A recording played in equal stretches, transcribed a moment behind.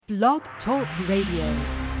Blog Talk Radio.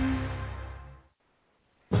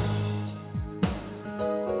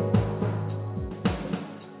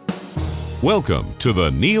 Welcome to the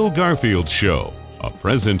Neil Garfield Show, a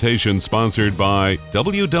presentation sponsored by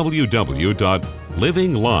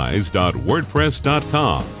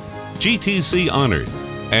www.livinglies.wordpress.com, GTC Honored,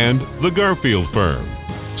 and The Garfield Firm,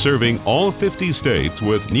 serving all 50 states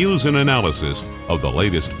with news and analysis of the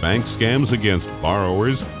latest bank scams against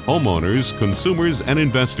borrowers, homeowners, consumers, and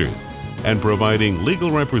investors, and providing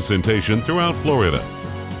legal representation throughout Florida.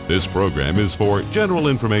 This program is for general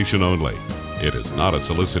information only. It is not a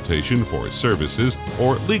solicitation for services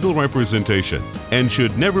or legal representation and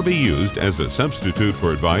should never be used as a substitute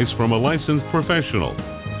for advice from a licensed professional.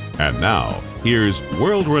 And now, here's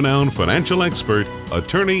world-renowned financial expert,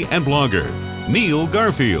 attorney, and blogger, Neil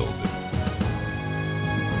Garfield.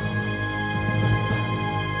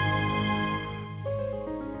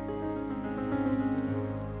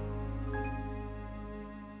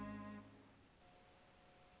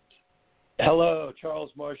 Hello, Charles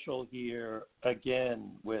Marshall here again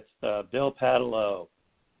with Bill Paatalo,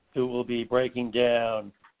 who will be breaking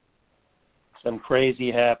down some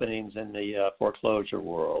crazy happenings in the foreclosure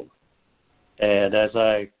world. And as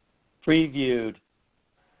I previewed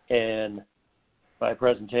in my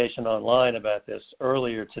presentation online about this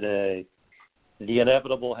earlier today, the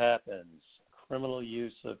inevitable happens, criminal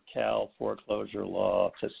use of Cal foreclosure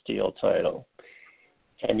law to steal title.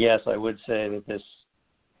 And yes, I would say that this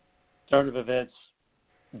turn of events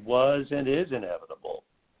was and is inevitable.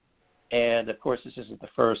 And of course, this isn't the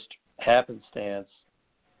first happenstance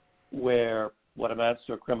where what amounts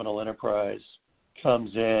to a criminal enterprise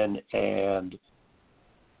comes in and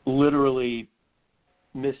literally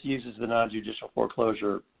misuses the non-judicial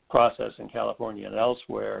foreclosure process in California and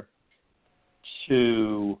elsewhere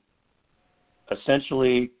to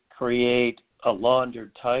essentially create a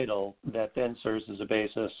laundered title that then serves as a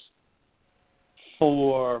basis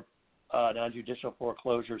for non-judicial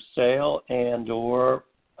foreclosure sale and or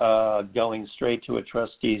going straight to a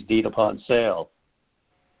trustee's deed upon sale.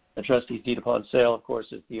 The trustee's deed upon sale, of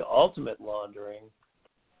course, is the ultimate laundering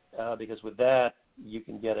because with that, you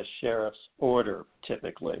can get a sheriff's order,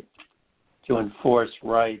 typically, to enforce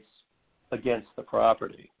rights against the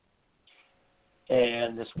property.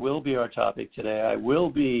 And this will be our topic today. I will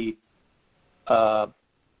be,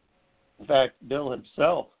 in fact, Bill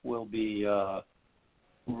himself will be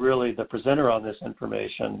really the presenter on this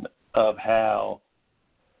information of how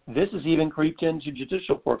this has even creeped into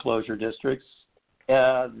judicial foreclosure districts.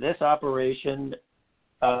 This operation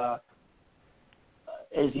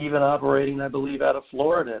is even operating, I believe, out of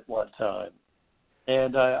Florida at one time.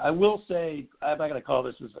 And I will say, I'm not going to call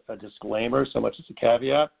this as a disclaimer so much as a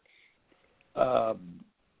caveat. I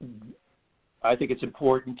think it's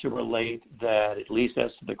important to relate that, at least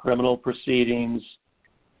as to the criminal proceedings,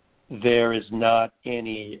 there is not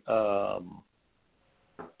any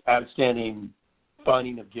outstanding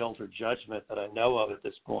finding of guilt or judgment that I know of at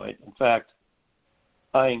this point. In fact,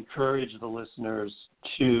 I encourage the listeners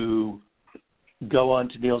to go on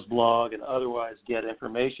to Neil's blog and otherwise get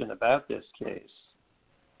information about this case.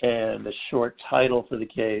 And the short title for the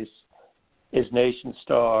case is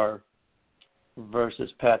Nationstar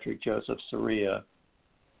versus Patrick Joseph Soria.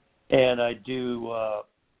 And I do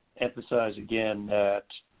emphasize again that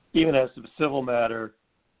even as to the civil matter,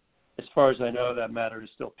 as far as I know, that matter is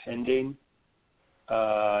still pending.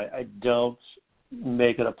 I don't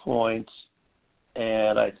make it a point,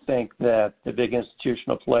 and I think that the big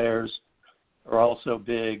institutional players are also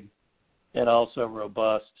big and also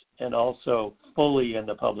robust and also fully in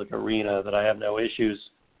the public arena, that I have no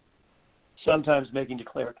issues sometimes making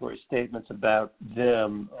declaratory statements about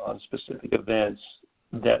them on specific events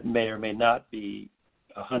that may or may not be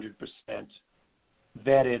 100%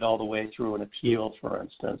 vetted all the way through an appeal, for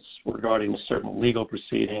instance, regarding a certain legal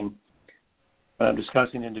proceeding. When I'm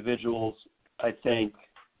discussing individuals, I think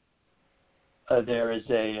there is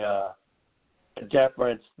a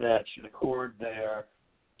deference that should accord there,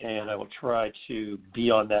 and I will try to be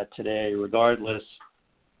on that today regardless.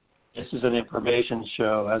 This is an information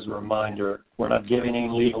show, as a reminder. We're not giving any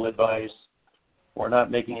legal advice. We're not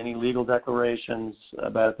making any legal declarations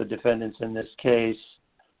about the defendants in this case.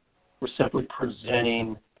 We're simply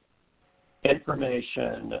presenting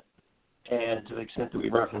information, and to the extent that we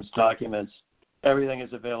reference documents, everything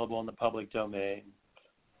is available in the public domain.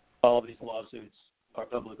 All of these lawsuits are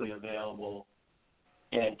publicly available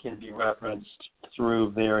and can be referenced through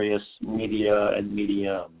various media and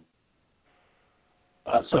medium.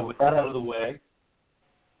 So with that out of the way,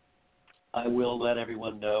 I will let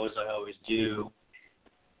everyone know, as I always do,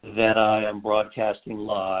 that I am broadcasting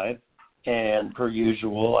live And per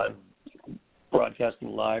usual, I'm broadcasting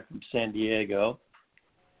live from San Diego.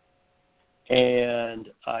 And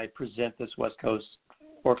I present this West Coast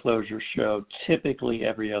Foreclosure show typically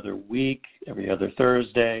every other week, every other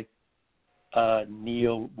Thursday.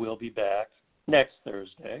 Neil will be back next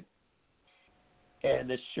Thursday. And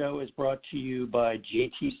this show is brought to you by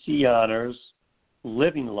GTC Honors,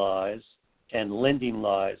 Living Lies, and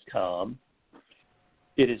LendingLies.com.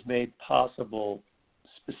 It is made possible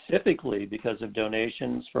specifically because of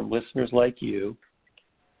donations from listeners like you.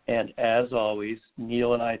 And as always,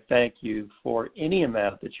 Neil and I thank you for any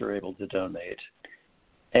amount that you're able to donate.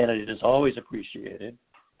 And it is always appreciated.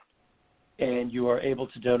 And you are able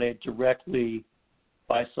to donate directly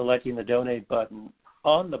by selecting the donate button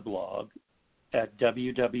on the blog at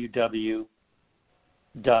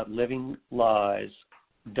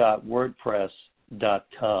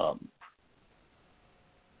www.livinglies.wordpress.com.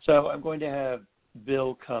 So I'm going to have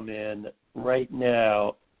Bill come in right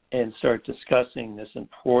now and start discussing this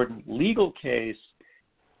important legal case,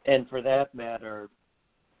 and for that matter,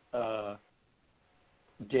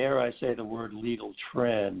 dare I say the word legal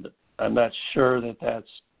trend. I'm not sure that that's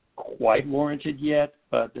quite warranted yet,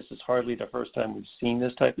 but this is hardly the first time we've seen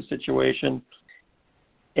this type of situation.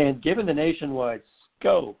 And given the nationwide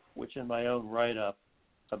scope, which in my own write-up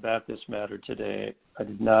about this matter today, I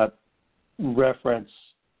did not reference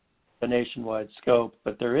the nationwide scope,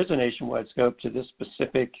 but there is a nationwide scope to this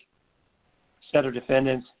specific set of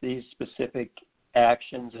defendants, these specific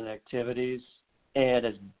actions and activities. And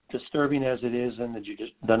as disturbing as it is in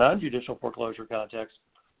the non-judicial foreclosure context,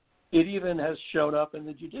 it even has shown up in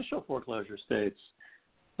the judicial foreclosure states.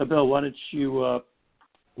 So Bill, why don't you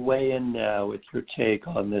weigh in now with your take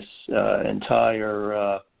on this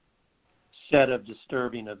entire set of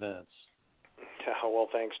disturbing events? Well,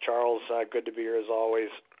 thanks, Charles. Good to be here as always.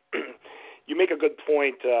 You make a good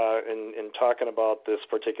point in talking about this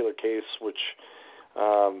particular case, which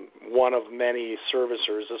one of many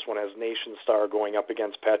servicers, this one has Nationstar going up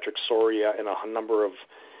against Patrick Soria and a number of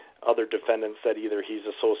other defendants that either he's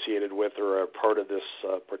associated with or are part of this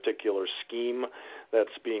particular scheme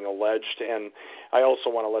that's being alleged. And I also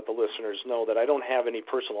want to let the listeners know that I don't have any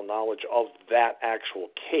personal knowledge of that actual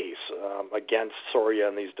case against Soria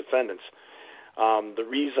and these defendants. The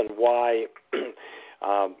reason why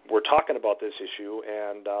we're talking about this issue,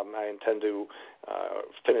 and I intend to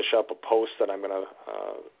finish up a post that I'm going to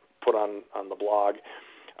put on the blog,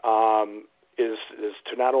 is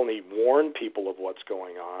to not only warn people of what's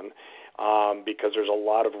going on, because there's a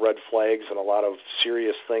lot of red flags and a lot of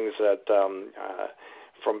serious things that,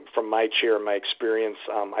 from my chair, my experience,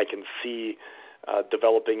 I can see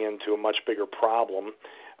developing into a much bigger problem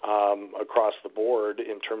across the board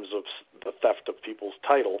in terms of the theft of people's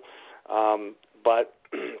title. But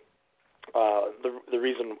the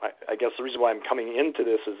reason why I'm coming into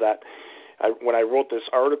this is that when I wrote this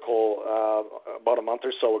article about a month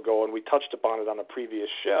or so ago, and we touched upon it on a previous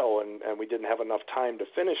show, and we didn't have enough time to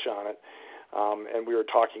finish on it, and we were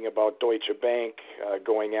talking about Deutsche Bank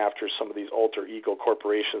going after some of these alter ego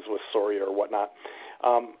corporations with Soria or whatnot.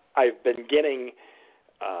 I've been getting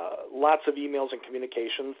lots of emails and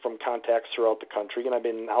communication from contacts throughout the country, and I've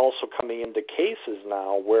been also coming into cases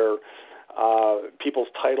now where people's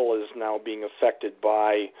title is now being affected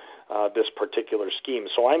by this particular scheme.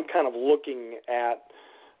 So I'm kind of looking at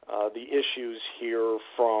the issues here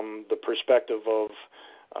from the perspective of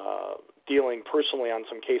dealing personally on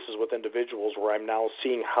some cases with individuals where I'm now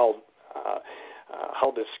seeing how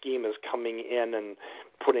this scheme is coming in and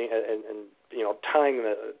putting and tying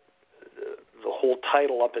the whole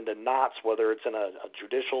title up into knots, whether it's in a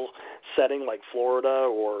judicial setting like Florida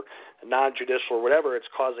or non-judicial or whatever. It's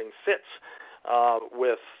causing fits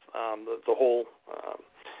with the whole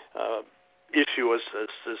issue as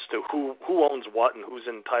to who owns what and who's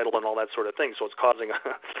entitled and all that sort of thing. So it's causing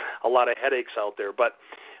a lot of headaches out there. But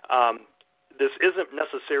this isn't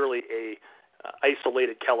necessarily a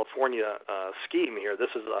isolated California scheme here.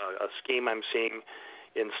 This is a scheme I'm seeing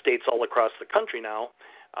in states all across the country now.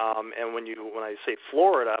 And when I say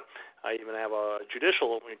Florida, I even have a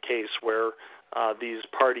judicial case where these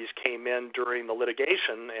parties came in during the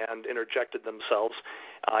litigation and interjected themselves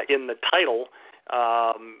in the title,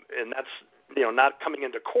 and that's not coming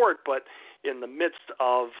into court, but in the midst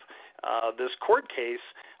of this court case,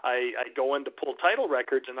 I go in to pull title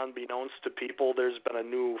records, and unbeknownst to people, there's been a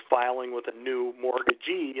new filing with a new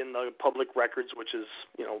mortgagee in the public records, which is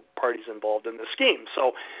parties involved in the scheme.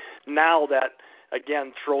 So now that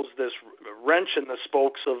again throws this wrench in the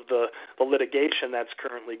spokes of the litigation that's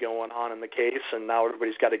currently going on in the case, and now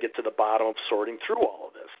everybody's got to get to the bottom of sorting through all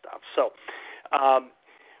of this stuff. So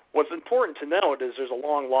what's important to note is there's a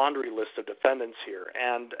long laundry list of defendants here,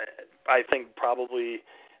 and I think probably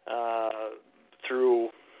through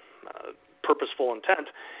purposeful intent,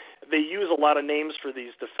 they use a lot of names for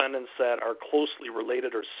these defendants that are closely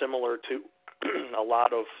related or similar to a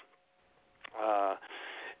lot of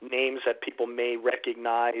names that people may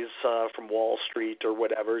recognize from Wall Street or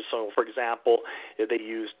whatever. So, for example, they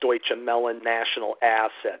use Deutsche Mellon National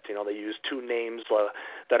Asset. They use two names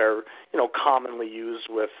that are, commonly used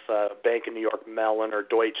with Bank of New York Mellon or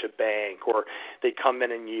Deutsche Bank. Or they come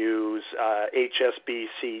in and use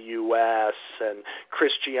HSBC US and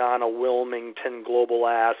Christiana Wilmington Global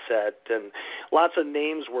Asset, and lots of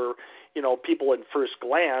names where, people at first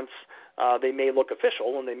glance, they may look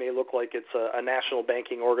official, and they may look like it's a national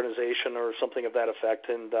banking organization or something of that effect.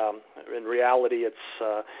 And in reality, it's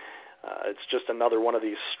just another one of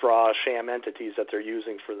these straw sham entities that they're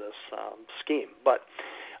using for this scheme. But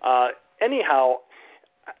anyhow,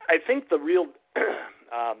 I think the real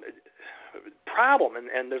problem,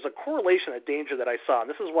 and there's a correlation, a danger that I saw, and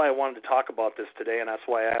this is why I wanted to talk about this today, and that's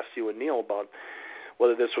why I asked you and Neil about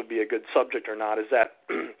whether this would be a good subject or not, is that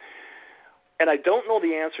and I don't know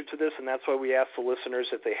the answer to this, and that's why we ask the listeners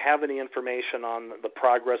if they have any information on the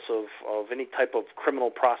progress of any type of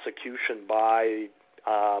criminal prosecution by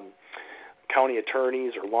county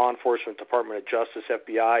attorneys or law enforcement, Department of Justice,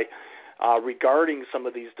 FBI, regarding some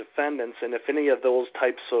of these defendants, and if any of those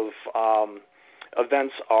types of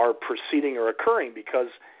events are proceeding or occurring, because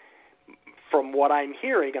from what I'm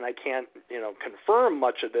hearing, and I can't confirm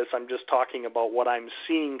much of this, I'm just talking about what I'm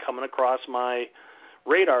seeing coming across my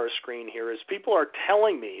radar screen here, is people are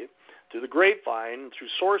telling me through the grapevine, through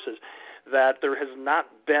sources, that there has not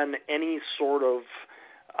been any sort of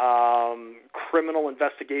criminal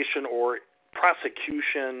investigation or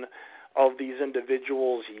prosecution of these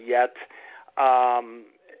individuals yet,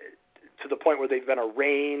 to the point where they've been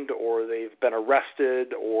arraigned or they've been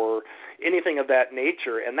arrested or anything of that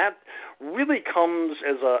nature. And that really comes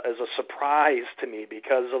as a surprise to me,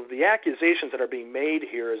 because of the accusations that are being made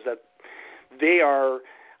here, is that they are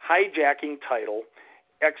hijacking title,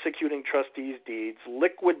 executing trustees' deeds,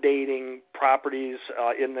 liquidating properties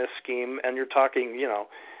in this scheme, and you're talking,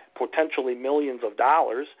 potentially millions of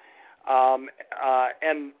dollars,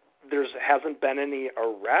 and there hasn't been any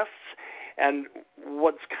arrests. And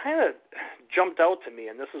what's kind of jumped out to me,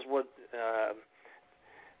 and this is what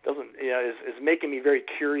is making me very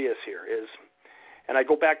curious here, is, and I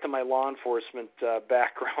go back to my law enforcement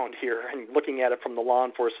background here and looking at it from the law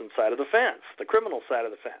enforcement side of the fence, the criminal side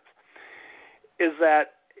of the fence, is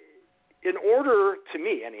that in order, to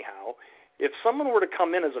me anyhow, if someone were to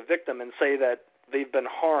come in as a victim and say that they've been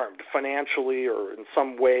harmed financially or in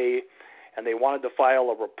some way, and they wanted to file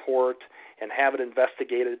a report and have it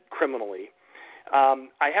investigated criminally,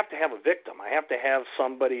 I have to have a victim. I have to have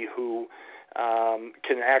somebody who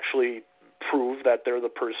can actually prove that they're the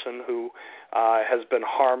person who has been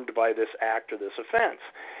harmed by this act or this offense.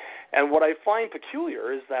 And what I find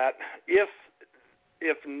peculiar is that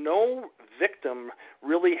if no victim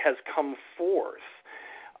really has come forth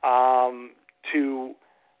to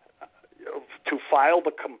file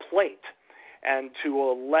the complaint and to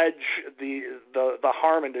allege the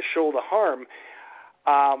harm and to show the harm,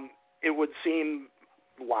 it would seem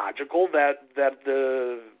logical that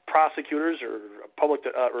the prosecutors or public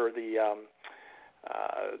or the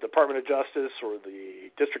Department of Justice or the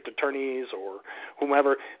district attorneys or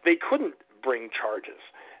whomever, they couldn't bring charges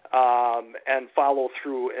and follow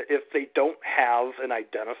through if they don't have an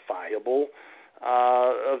identifiable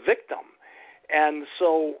victim. And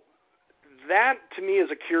so that, to me, is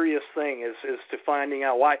a curious thing, is to finding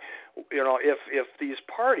out why, if these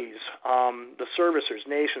parties, the servicers,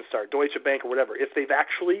 Nationstar, Deutsche Bank, or whatever, if they've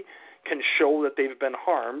actually can show that they've been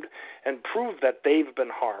harmed and prove that they've been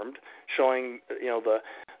harmed, showing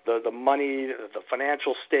the money, the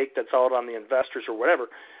financial stake that's out on the investors or whatever.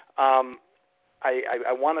 I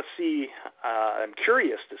want to see. I'm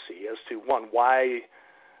curious to see as to, one, why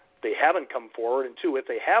they haven't come forward, and two, if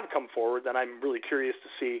they have come forward, then I'm really curious to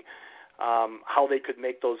see how they could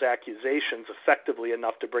make those accusations effectively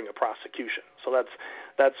enough to bring a prosecution. So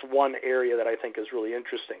that's one area that I think is really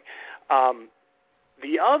interesting.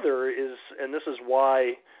 The other is, and this is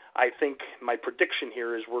why I think my prediction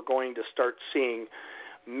here is we're going to start seeing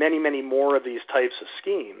many, many more of these types of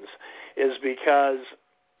schemes, is because,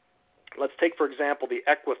 let's take, for example, the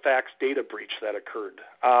Equifax data breach that occurred.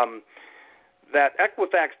 That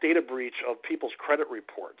Equifax data breach of people's credit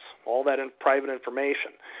reports, all that private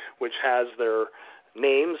information, which has their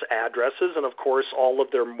names, addresses, and, of course, all of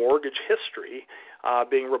their mortgage history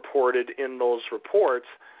being reported in those reports,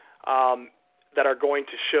 that are going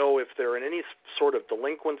to show if they're in any sort of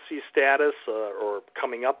delinquency status or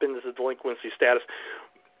coming up into the delinquency status.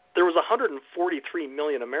 There was 143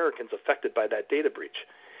 million Americans affected by that data breach.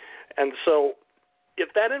 And so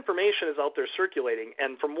if that information is out there circulating,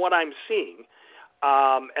 and from what I'm seeing,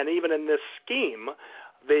 and even in this scheme,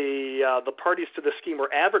 the parties to the scheme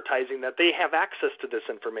were advertising that they have access to this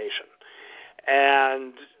information.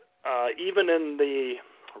 And even in the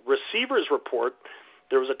receiver's report,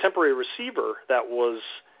 there was a temporary receiver that was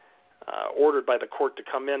ordered by the court to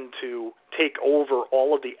come in to take over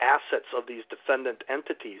all of the assets of these defendant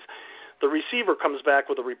entities. The receiver comes back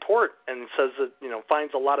with a report and says that,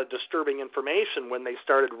 finds a lot of disturbing information when they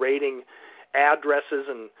started raiding addresses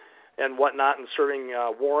and whatnot and serving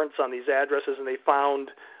warrants on these addresses, and they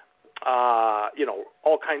found,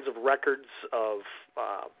 all kinds of records of,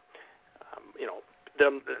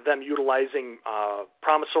 them utilizing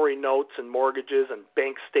promissory notes and mortgages and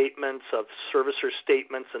bank statements of servicer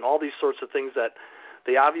statements and all these sorts of things that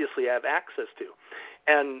they obviously have access to.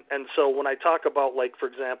 And so when I talk about, like, for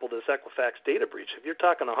example, this Equifax data breach, if you're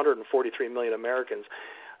talking 143 million Americans,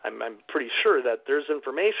 I'm pretty sure that there's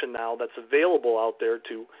information now that's available out there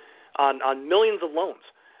on millions of loans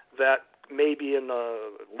that may be in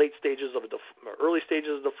the late stages of early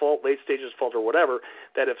stages of default, late stages of default, or whatever,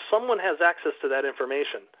 that if someone has access to that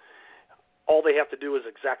information, all they have to do is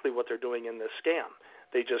exactly what they're doing in this scam.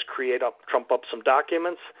 They just trump up some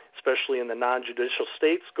documents, especially in the non-judicial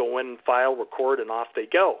states, go in, file, record, and off they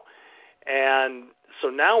go. And so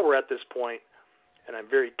now we're at this point, and I'm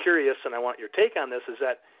very curious, and I want your take on this, is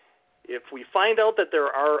that if we find out that there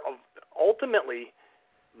are ultimately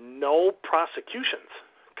no prosecutions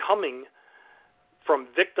coming from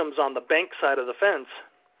victims on the bank side of the fence,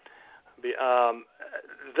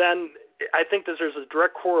 then I think that there's a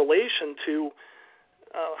direct correlation to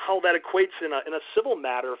how that equates in a civil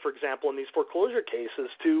matter, for example, in these foreclosure cases,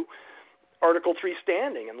 to Article 3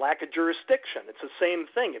 standing and lack of jurisdiction. It's the same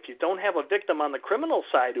thing. If you don't have a victim on the criminal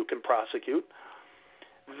side who can prosecute,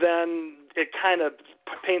 then it kind of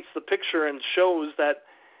paints the picture and shows that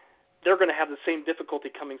they're going to have the same difficulty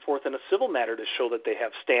coming forth in a civil matter to show that they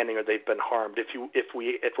have standing or they've been harmed. If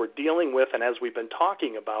we're dealing with, and as we've been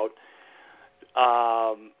talking about,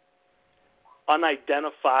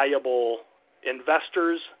 unidentifiable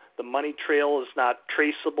investors, the money trail is not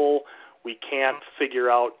traceable. We can't figure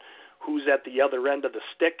out who's at the other end of the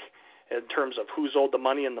stick in terms of who's owed the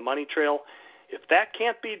money in the money trail. If that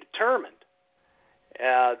can't be determined,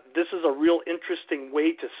 this is a real interesting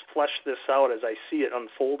way to flesh this out as I see it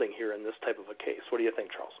unfolding here in this type of a case. What do you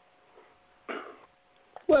think, Charles?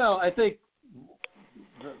 Well, I think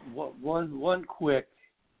one quick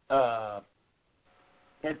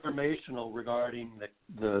informational regarding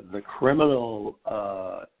the criminal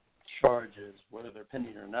charges, whether they're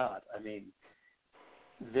pending or not. I mean,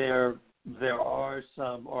 there are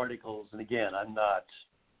some articles, and again, I'm not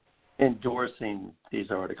endorsing these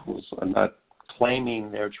articles. I'm not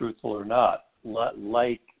claiming they're truthful or not.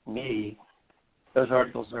 Like me, those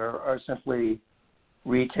articles are simply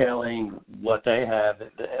retailing what they have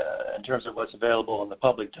in terms of what's available in the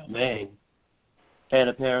public domain. And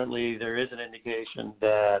apparently there is an indication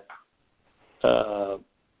that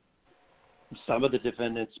some of the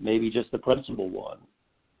defendants, maybe just the principal one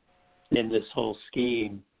in this whole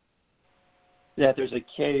scheme, that there's a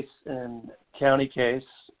case,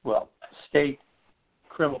 state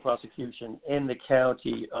criminal prosecution in the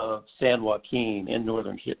county of San Joaquin in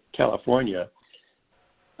Northern California.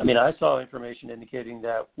 I mean, I saw information indicating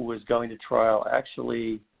that was going to trial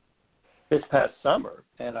actually this past summer.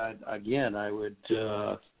 And I would,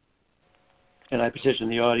 and I petition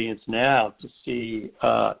the audience now to see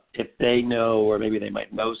if they know, or maybe they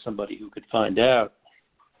might know somebody who could find out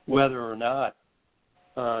whether or not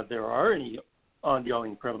there are any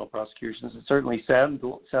ongoing criminal prosecutions. It certainly sounded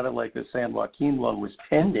like the San Joaquin one was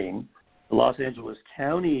pending. The Los Angeles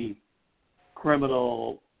County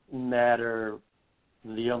criminal matter,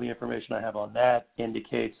 the only information I have on that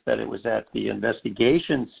indicates that it was at the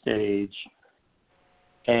investigation stage.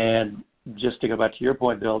 And just to go back to your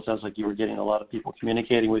point, Bill, it sounds like you were getting a lot of people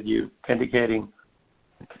communicating with you, indicating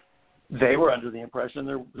they were under the impression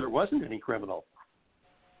there wasn't any criminal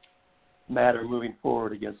matter moving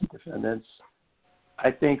forward against the defendants. I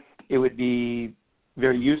think it would be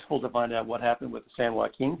very useful to find out what happened with the San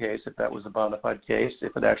Joaquin case, if that was a bona fide case,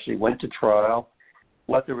 if it actually went to trial,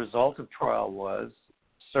 what the result of trial was.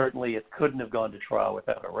 Certainly it couldn't have gone to trial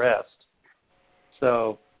without arrest.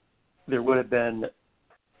 So there would have been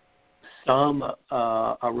some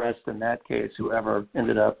arrest in that case, whoever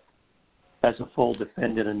ended up as a full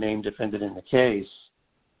defendant, a named defendant in the case.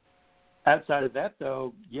 Outside of that,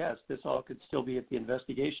 though, yes, this all could still be at the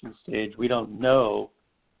investigation stage. We don't know.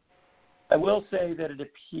 I will say that it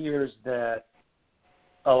appears that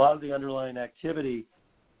a lot of the underlying activity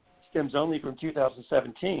stems only from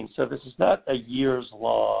 2017. So this is not a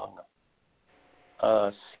years-long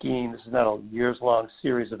scheme. This is not a years-long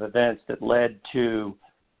series of events that led to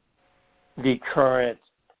the current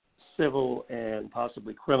civil and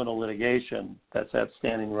possibly criminal litigation that's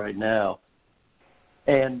outstanding right now.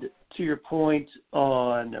 And to your point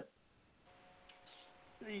on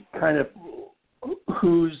kind of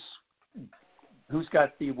who's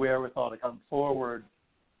got the wherewithal to come forward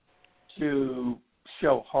to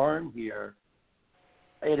show harm here,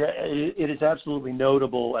 it is absolutely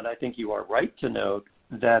notable, and I think you are right to note,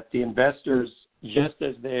 that the investors, just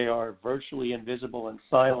as they are virtually invisible and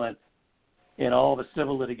silent in all the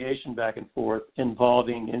civil litigation back and forth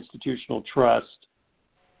involving institutional trust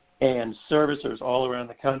and servicers all around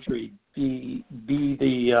the country, be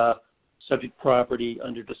the subject property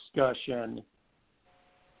under discussion,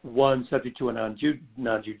 one subject to a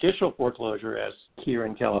non-judicial foreclosure, as here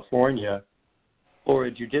in California, or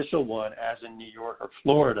a judicial one, as in New York or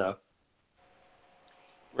Florida.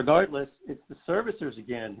 Regardless, it's the servicers,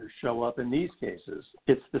 again, who show up in these cases.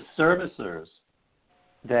 It's the servicers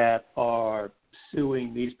that are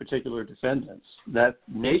suing these particular defendants. That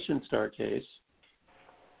Nationstar case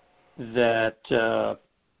that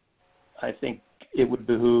I think it would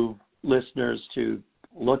behoove listeners to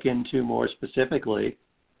look into more specifically,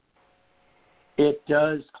 it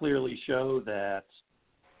does clearly show that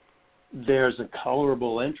there's a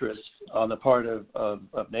colorable interest on the part of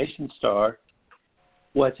Nationstar.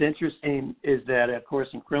 What's interesting is that, of course,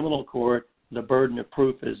 in criminal court, the burden of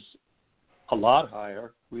proof is a lot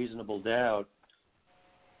higher, reasonable doubt,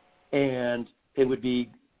 and it would be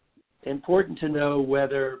important to know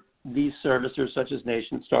whether these servicers, such as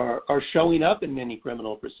Nationstar, are showing up in many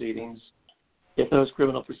criminal proceedings. If those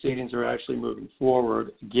criminal proceedings are actually moving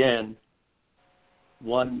forward, again,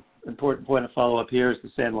 one important point of follow-up here is the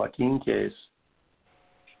San Joaquin case.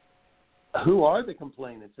 Who are the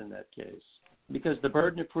complainants in that case? Because the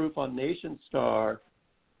burden of proof on Nationstar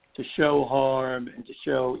to show harm and to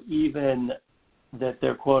show even that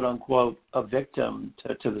they're, quote-unquote, a victim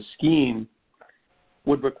to the scheme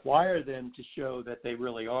would require them to show that they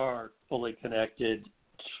really are fully connected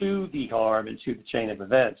to the harm and to the chain of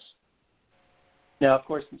events. Now, of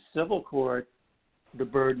course, in civil court, the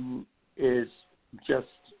burden is just,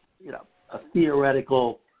 a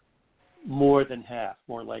theoretical more than half,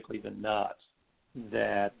 more likely than not,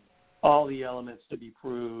 that all the elements to be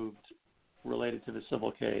proved related to the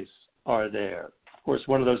civil case are there. Of course,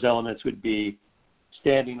 one of those elements would be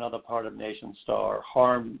standing on the part of Nationstar,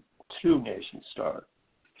 harm to Nationstar.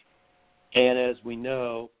 And as we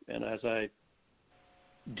know, and as I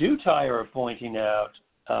do tire of pointing out,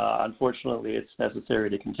 unfortunately it's necessary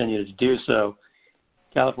to continue to do so,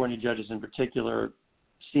 California judges in particular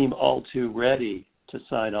seem all too ready to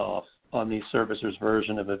sign off on the servicer's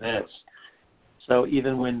version of events. So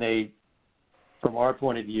even when they, from our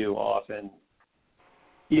point of view, often,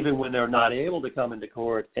 even when they're not able to come into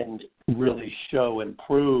court and really show and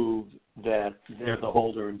prove that they're the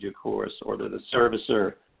holder in due course, or they're the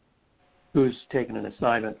servicer who's taken an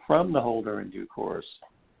assignment from the holder in due course,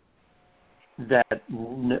 that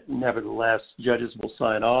nevertheless judges will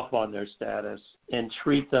sign off on their status and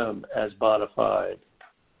treat them as bona fide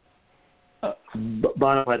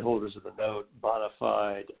holders of the note, bona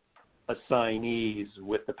fide assignees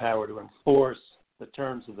with the power to enforce the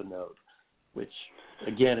terms of the note, which,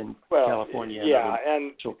 again, in California... Yeah,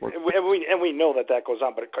 and we know that goes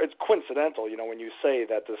on, but it's coincidental, when you say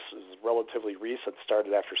that this is relatively recent,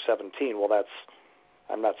 started after 17, well,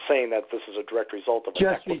 I'm not saying that this is a direct result of an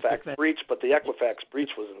Equifax breach, but the Equifax breach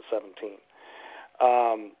was in 17.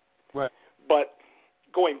 Right. But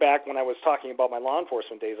going back when I was talking about my law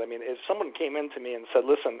enforcement days, if someone came in to me and said,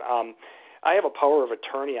 listen, I have a power of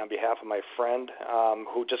attorney on behalf of my friend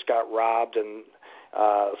who just got robbed, and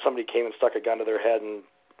somebody came and stuck a gun to their head and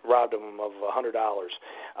robbed them of $100.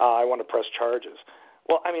 I want to press charges.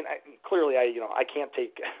 Well, clearly I can't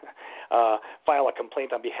file a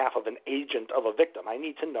complaint on behalf of an agent of a victim. I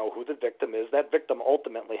need to know who the victim is. That victim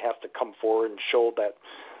ultimately has to come forward and show that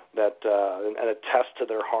and attest to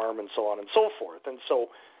their harm and so on and so forth. And so,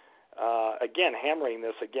 again, hammering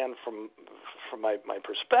this again from my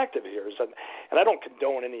perspective here is that, and I don't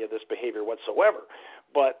condone any of this behavior whatsoever,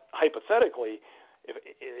 but hypothetically,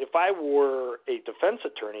 if I were a defense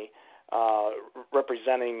attorney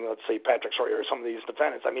representing, let's say, Patrick Soria or some of these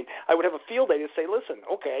defendants, I would have a field day to say, listen,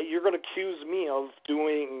 okay, you're going to accuse me of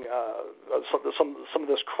doing some of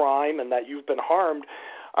this crime and that you've been harmed.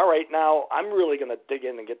 all right, now I'm really going to dig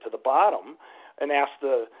in and get to the bottom and ask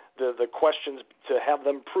the questions to have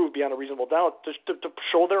them prove beyond a reasonable doubt to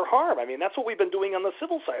show their harm. I mean, that's what we've been doing on the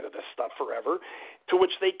civil side of this stuff forever, to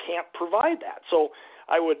which they can't provide that. So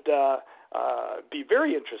I would be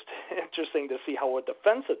very interesting to see how a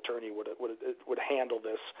defense attorney would handle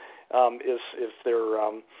this if their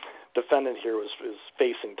defendant here is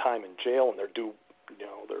facing time in jail and their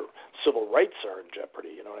civil rights are in jeopardy.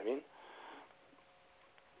 You know what I mean?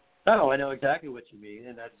 Oh, I know exactly what you mean,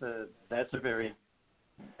 and that's a very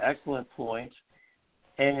excellent point.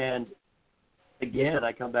 And again,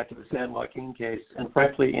 I come back to the San Joaquin case, and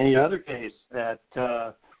frankly, any other case that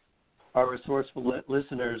our resourceful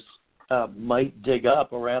listeners might dig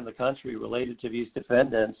up around the country related to these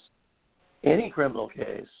defendants. Any criminal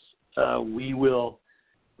case, we will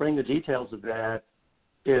bring the details of that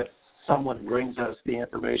if someone brings us the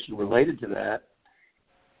information related to that,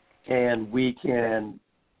 and we can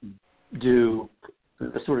do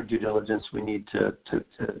the sort of due diligence we need to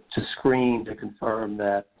screen to confirm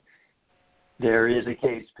that there is a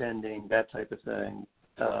case pending, that type of thing.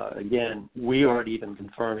 Again, we aren't even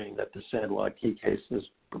confirming that the San Joaquin case is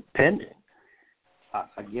pending.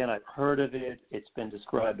 Again, I've heard of it. It's been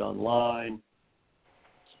described online.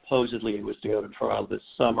 Supposedly it was to go to trial this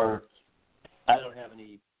summer. I don't have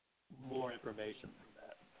any more information than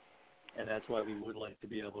that. And that's why we would like to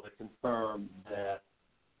be able to confirm that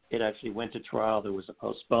it actually went to trial, there was a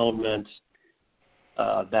postponement,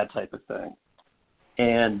 that type of thing.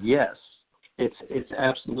 And yes, it's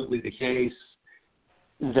absolutely the case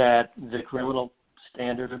that the criminal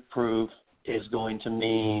standard of proof is going to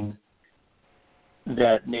mean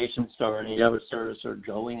that Nationstar and the other service are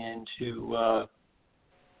going into,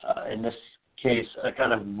 in this case, a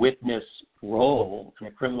kind of witness role in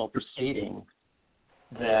a criminal proceeding,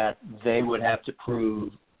 that they would have to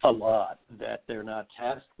prove a lot that they're not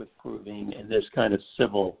tasked with proving in this kind of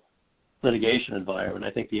civil litigation environment. I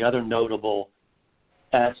think the other notable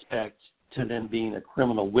aspect to them being a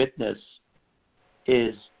criminal witness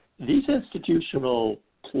is these institutional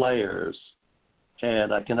players,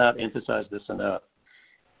 and I cannot emphasize this enough,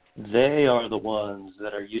 they are the ones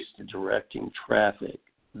that are used to directing traffic.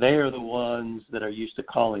 They are the ones that are used to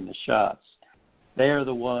calling the shots. They are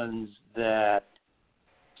the ones that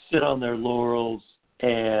sit on their laurels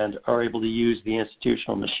and are able to use the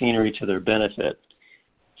institutional machinery to their benefit.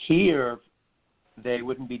 Here, they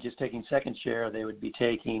wouldn't be just taking second chair, they would be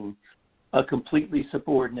taking a completely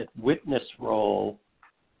subordinate witness role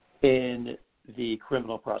in the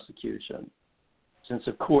criminal prosecution. Since,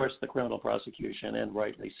 of course, the criminal prosecution, and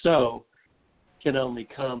rightly so, can only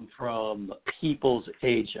come from people's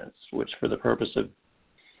agents, which for the purpose of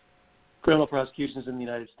criminal prosecutions in the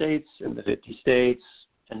United States, in the 50 states,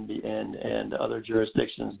 and other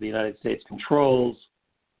jurisdictions the United States controls,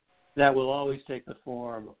 that will always take the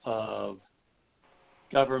form of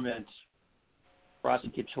government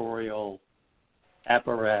prosecutorial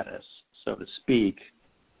apparatus, so to speak,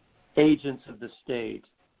 agents of the state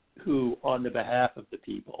who, on the behalf of the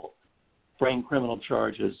people, bring criminal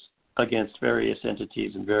charges against various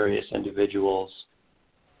entities and various individuals.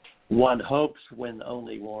 One hopes when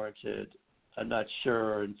only warranted. I'm not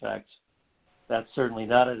sure. In fact, that's certainly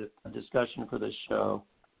not a discussion for this show,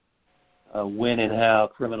 when and how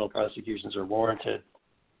criminal prosecutions are warranted.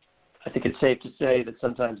 I think it's safe to say that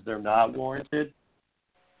sometimes they're not warranted.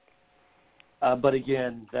 But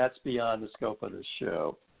again, that's beyond the scope of this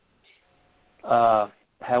show.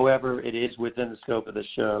 However, it is within the scope of the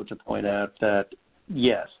show to point out that,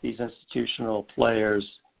 yes, these institutional players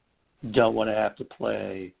don't want to have to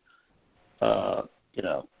play,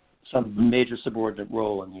 some major subordinate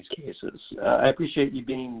role in these cases. I appreciate you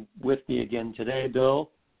being with me again today,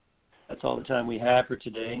 Bill. That's all the time we have for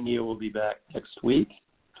today. Neil will be back next week.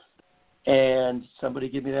 And somebody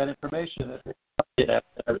give me that information.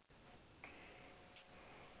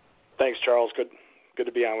 Thanks, Charles. Good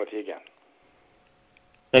to be on with you again.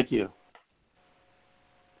 Thank you.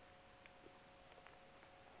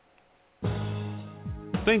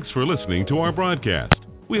 Thanks for listening to our broadcast.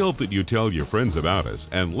 We hope that you tell your friends about us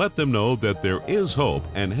and let them know that there is hope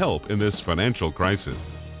and help in this financial crisis.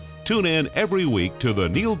 Tune in every week to The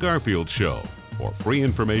Neil Garfield Show for free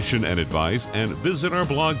information and advice, and visit our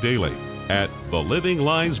blog daily at The Living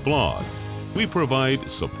Lies blog. We provide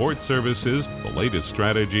support services, the latest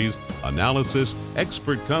strategies, analysis,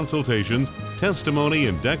 expert consultations, testimony,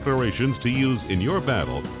 and declarations to use in your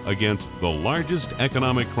battle against the largest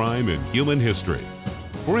economic crime in human history.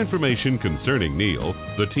 For information concerning Neil,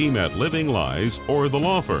 the team at Living Lies, or the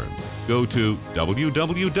law firm, go to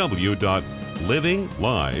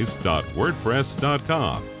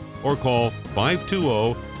www.livinglies.wordpress.com. or call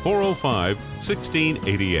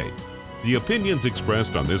 520-405-1688. The opinions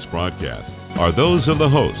expressed on this broadcast are those of the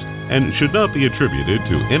host and should not be attributed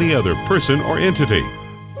to any other person or entity.